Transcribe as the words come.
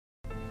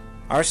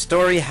Our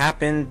story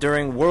happened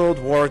during World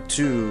War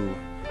II,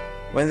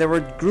 when there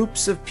were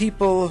groups of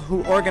people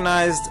who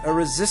organized a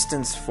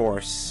resistance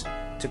force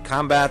to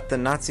combat the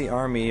Nazi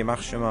army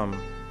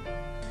Maximum.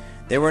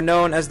 They were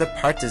known as the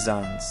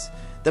Partisans.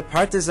 The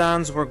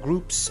Partisans were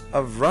groups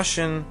of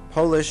Russian,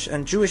 Polish,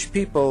 and Jewish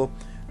people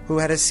who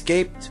had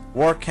escaped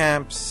war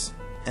camps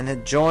and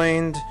had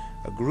joined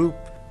a group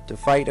to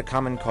fight a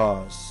common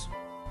cause.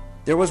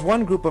 There was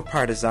one group of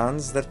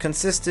partisans that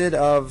consisted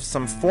of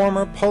some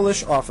former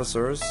Polish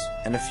officers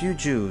and a few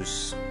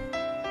Jews.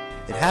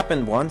 It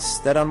happened once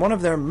that on one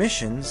of their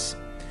missions,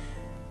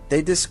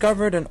 they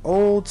discovered an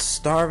old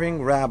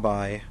starving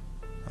rabbi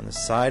on the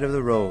side of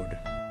the road.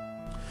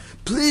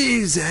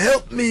 "Please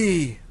help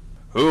me."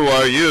 Who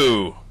are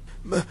you?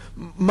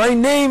 My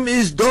name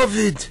is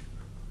David,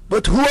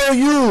 but who are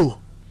you?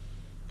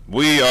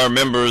 We are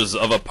members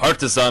of a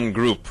partisan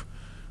group.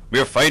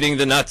 We are fighting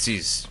the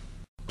Nazis.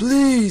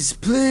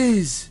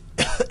 Please,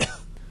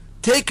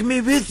 take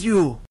me with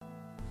you.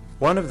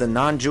 One of the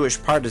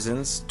non-Jewish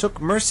partisans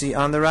took mercy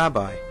on the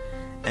rabbi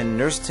and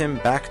nursed him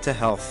back to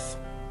health.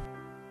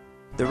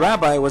 The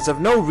rabbi was of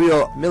no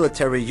real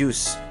military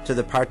use to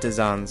the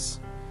partisans,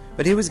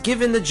 but he was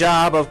given the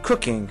job of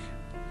cooking,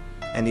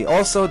 and he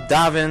also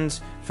davened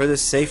for the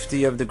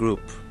safety of the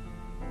group.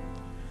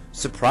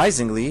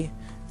 Surprisingly,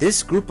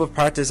 this group of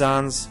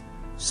partisans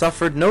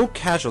suffered no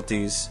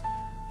casualties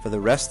for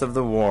the rest of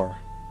the war.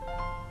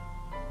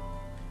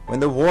 When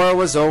the war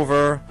was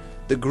over,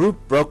 the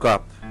group broke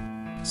up.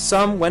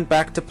 Some went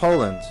back to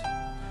Poland,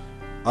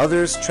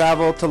 others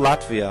traveled to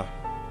Latvia,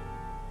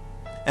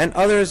 and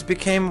others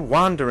became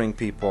wandering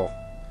people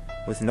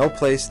with no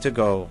place to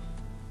go.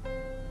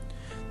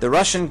 The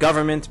Russian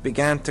government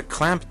began to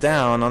clamp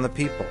down on the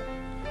people,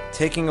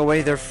 taking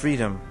away their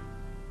freedom.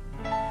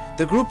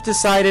 The group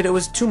decided it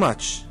was too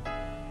much,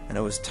 and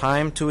it was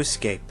time to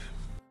escape.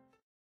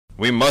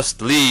 We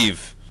must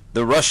leave.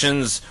 The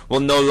Russians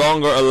will no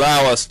longer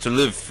allow us to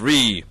live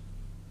free.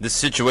 The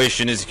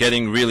situation is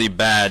getting really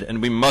bad,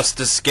 and we must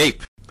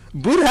escape.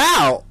 But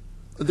how?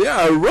 There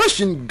are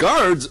Russian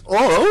guards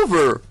all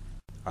over.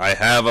 I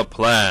have a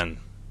plan.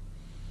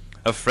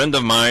 A friend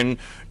of mine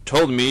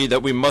told me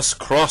that we must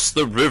cross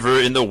the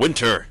river in the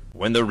winter,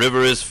 when the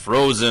river is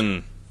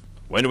frozen.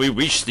 When we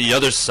reach the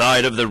other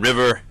side of the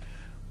river,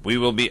 we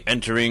will be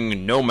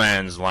entering no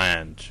man's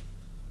land.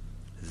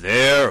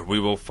 There we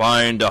will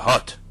find a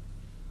hut.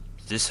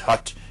 This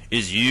hut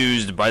is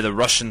used by the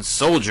Russian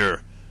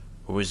soldier,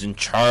 who is in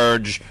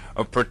charge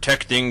of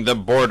protecting the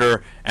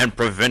border and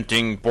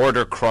preventing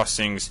border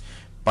crossings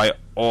by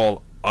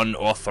all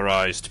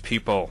unauthorized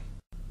people.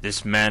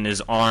 This man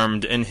is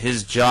armed, and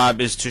his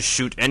job is to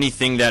shoot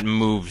anything that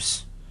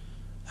moves.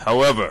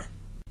 However,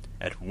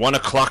 at 1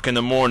 o'clock in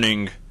the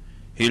morning,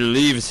 he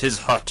leaves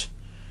his hut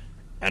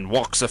and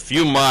walks a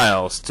few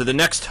miles to the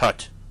next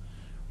hut,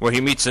 where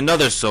he meets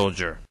another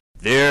soldier.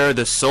 There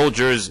the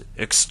soldiers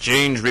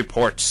exchange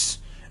reports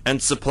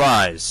and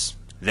supplies.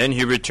 Then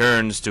he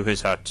returns to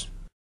his hut.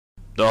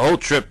 The whole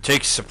trip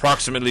takes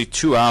approximately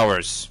 2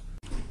 hours.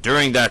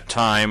 During that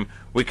time,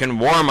 we can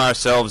warm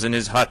ourselves in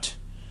his hut,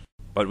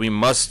 but we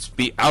must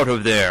be out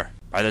of there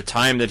by the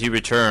time that he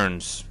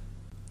returns.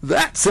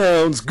 That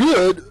sounds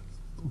good,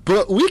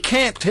 but we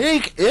can't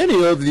take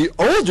any of the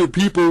older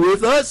people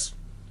with us.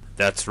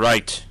 That's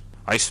right.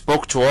 I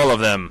spoke to all of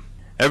them.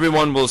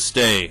 Everyone will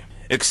stay,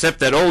 except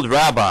that old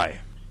rabbi.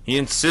 He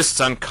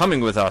insists on coming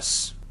with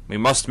us. We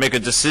must make a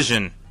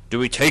decision. Do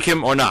we take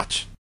him or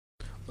not?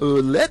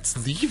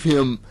 Let's leave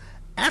him.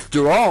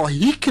 After all,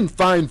 he can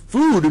find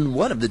food in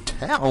one of the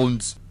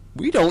towns.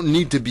 We don't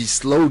need to be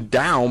slowed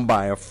down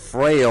by a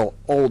frail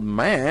old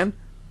man.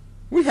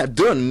 We have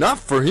done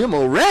enough for him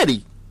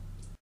already.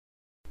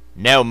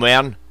 No,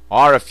 man.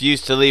 I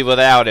refuse to leave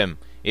without him.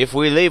 If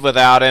we leave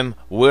without him,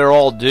 we're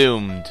all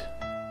doomed.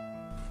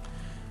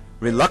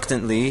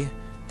 Reluctantly,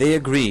 they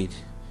agreed,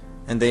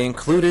 and they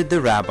included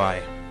the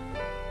rabbi.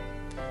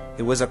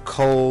 It was a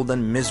cold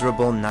and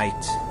miserable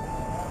night.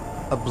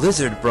 A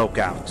blizzard broke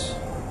out,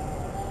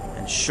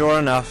 and sure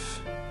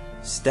enough,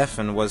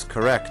 Stefan was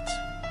correct.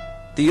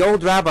 The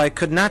old rabbi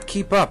could not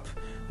keep up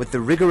with the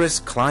rigorous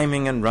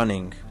climbing and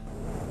running.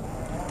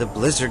 The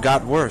blizzard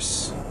got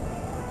worse,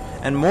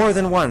 and more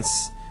than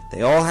once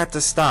they all had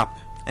to stop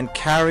and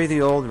carry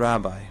the old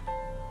rabbi.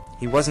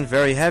 He wasn't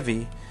very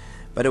heavy,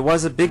 but it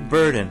was a big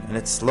burden, and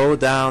it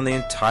slowed down the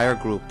entire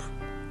group.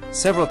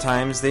 Several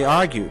times they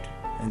argued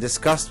and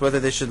discussed whether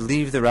they should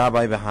leave the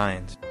rabbi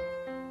behind.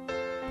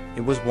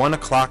 It was 1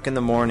 o'clock in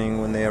the morning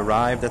when they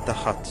arrived at the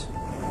hut,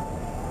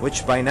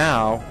 which by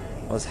now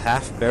was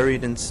half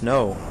buried in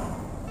snow.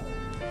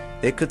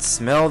 They could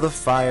smell the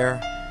fire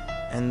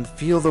and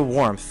feel the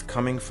warmth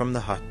coming from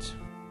the hut.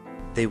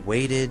 They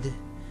waited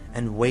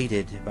and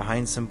waited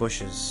behind some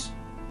bushes,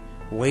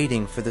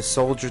 waiting for the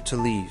soldier to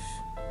leave.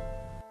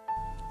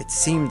 It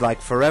seemed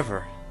like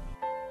forever.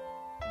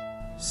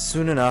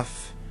 Soon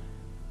enough,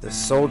 the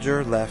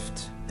soldier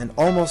left, and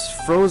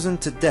almost frozen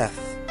to death,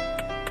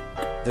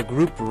 the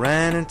group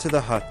ran into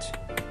the hut,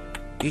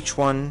 each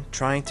one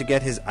trying to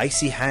get his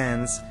icy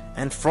hands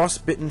and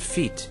frostbitten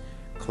feet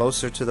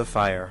closer to the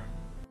fire.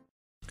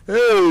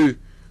 Hey,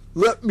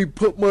 let me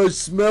put my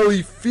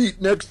smelly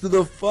feet next to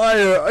the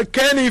fire. I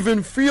can't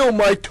even feel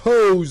my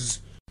toes.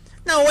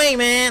 No way,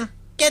 man.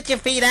 Get your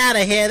feet out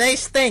of here. They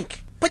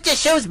stink. Put your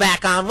shoes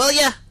back on, will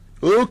ya?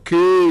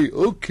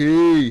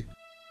 Okay.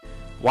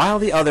 While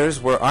the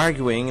others were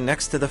arguing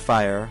next to the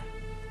fire,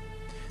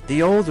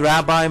 the old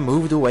rabbi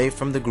moved away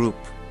from the group.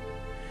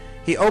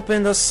 He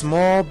opened a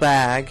small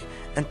bag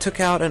and took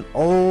out an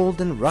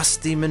old and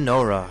rusty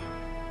menorah.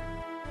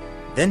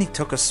 Then he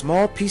took a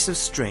small piece of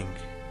string,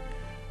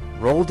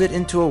 rolled it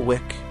into a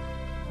wick,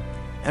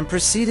 and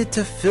proceeded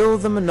to fill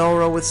the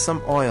menorah with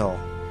some oil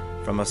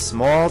from a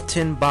small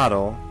tin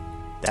bottle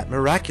that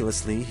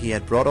miraculously he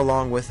had brought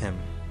along with him.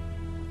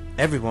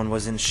 Everyone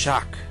was in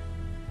shock.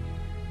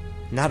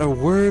 Not a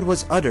word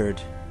was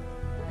uttered.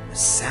 A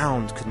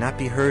sound could not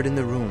be heard in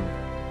the room.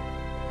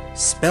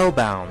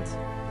 Spellbound,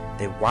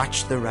 they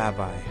watched the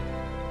rabbi.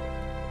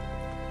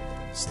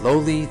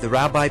 Slowly, the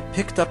rabbi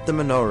picked up the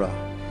menorah,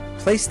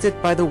 placed it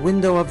by the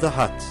window of the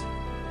hut,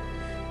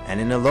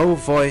 and in a low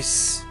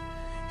voice,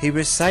 he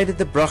recited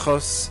the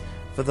brachos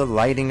for the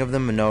lighting of the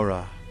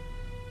menorah.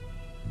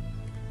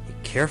 He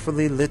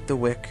carefully lit the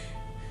wick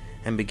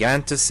and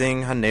began to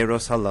sing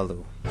Haneros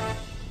Halalu.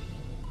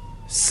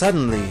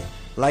 Suddenly,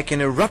 like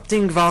an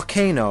erupting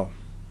volcano,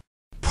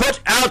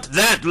 Put out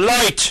that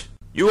light!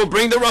 You will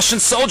bring the Russian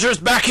soldiers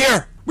back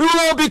here! We will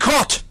all be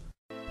caught!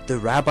 the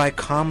rabbi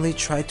calmly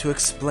tried to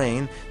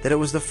explain that it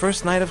was the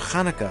first night of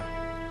Hanukkah,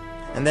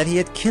 and that he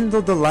had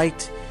kindled the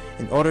light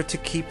in order to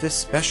keep this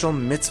special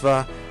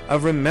mitzvah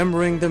of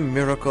remembering the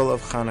miracle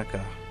of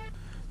Hanukkah.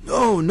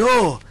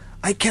 No,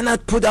 I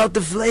cannot put out the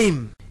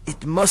flame.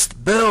 It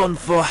must burn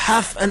for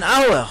half an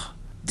hour.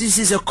 This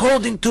is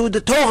according to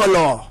the Torah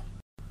law.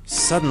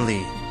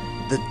 Suddenly,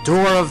 the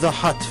door of the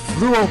hut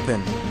flew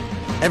open.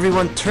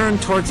 Everyone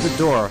turned towards the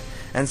door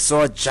and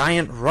saw a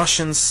giant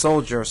Russian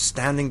soldier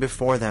standing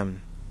before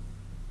them.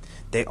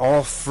 They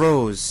all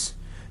froze.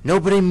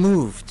 Nobody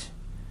moved.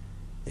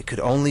 They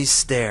could only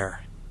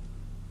stare.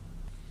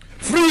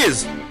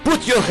 Freeze!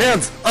 Put your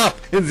hands up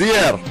in the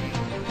air.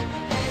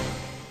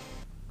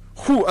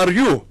 Who are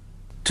you?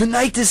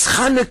 Tonight is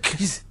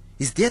Hanukkah.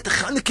 Is that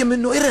Hanukkah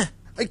Menorah?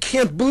 I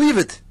can't believe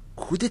it.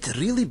 Could it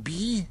really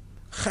be?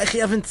 I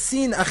haven't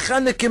seen a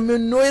Hanukkah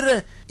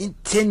Menorah in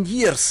 10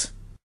 years.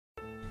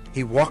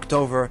 He walked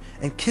over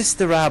and kissed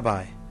the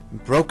rabbi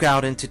and broke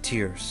out into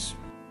tears.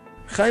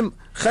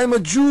 I'm a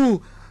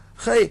Jew.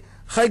 I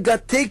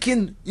got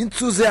taken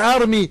into the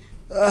army.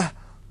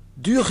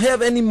 Do you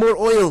have any more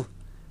oil?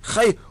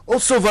 I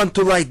also want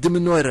to light the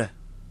menorah.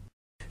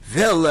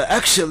 Well,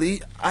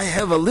 actually, I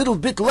have a little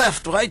bit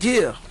left right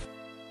here.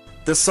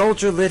 The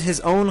soldier lit his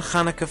own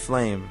Hanukkah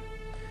flame,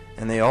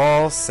 and they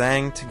all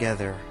sang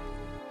together.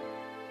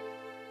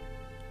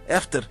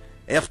 After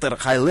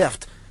I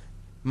left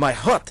my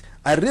hut,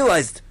 I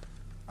remembered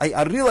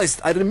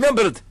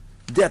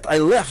that I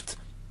left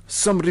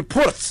some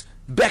reports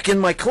back in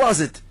my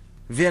closet.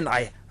 When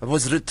I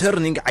was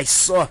returning, I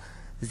saw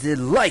the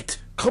light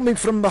coming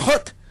from the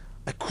hut.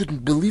 I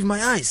couldn't believe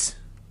my eyes.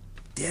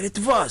 There it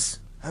was,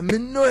 a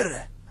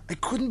menorah. I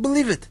couldn't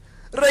believe it,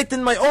 right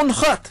in my own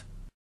hut.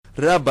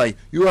 Rabbi,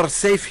 you are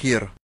safe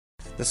here.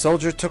 The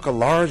soldier took a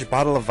large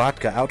bottle of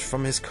vodka out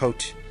from his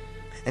coat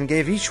and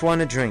gave each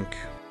one a drink.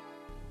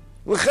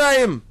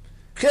 L'chaim,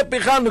 happy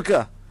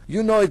Hanukkah.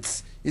 You know,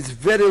 it's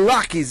very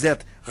lucky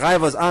that I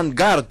was on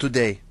guard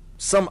today.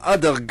 Some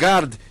other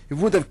guard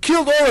would have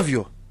killed all of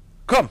you.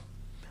 Come,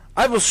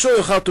 I will show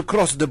you how to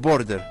cross the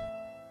border.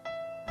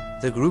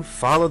 The group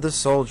followed the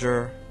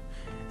soldier,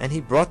 and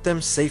he brought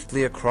them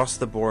safely across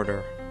the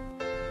border.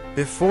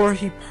 Before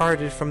he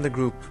parted from the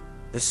group,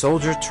 the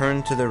soldier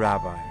turned to the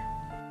rabbi.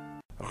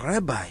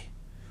 Rabbi,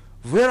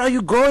 where are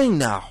you going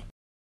now?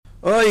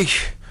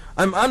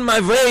 I'm on my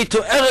way to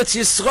Eretz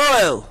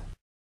Yisrael.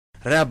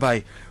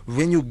 Rabbi,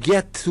 when you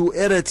get to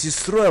Eretz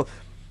Yisrael,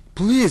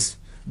 please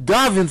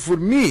daven for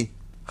me.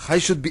 I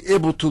should be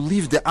able to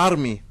leave the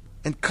army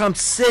and come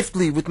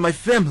safely with my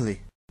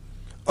family.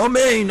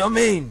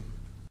 Amen.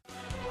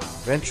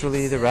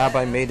 Eventually, the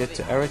rabbi made it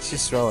to Eretz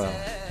Yisrael,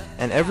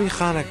 and every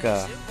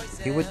Hanukkah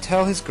he would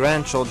tell his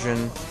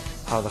grandchildren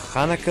how the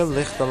Hanukkah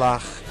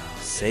Lichtalach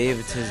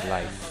saved his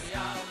life.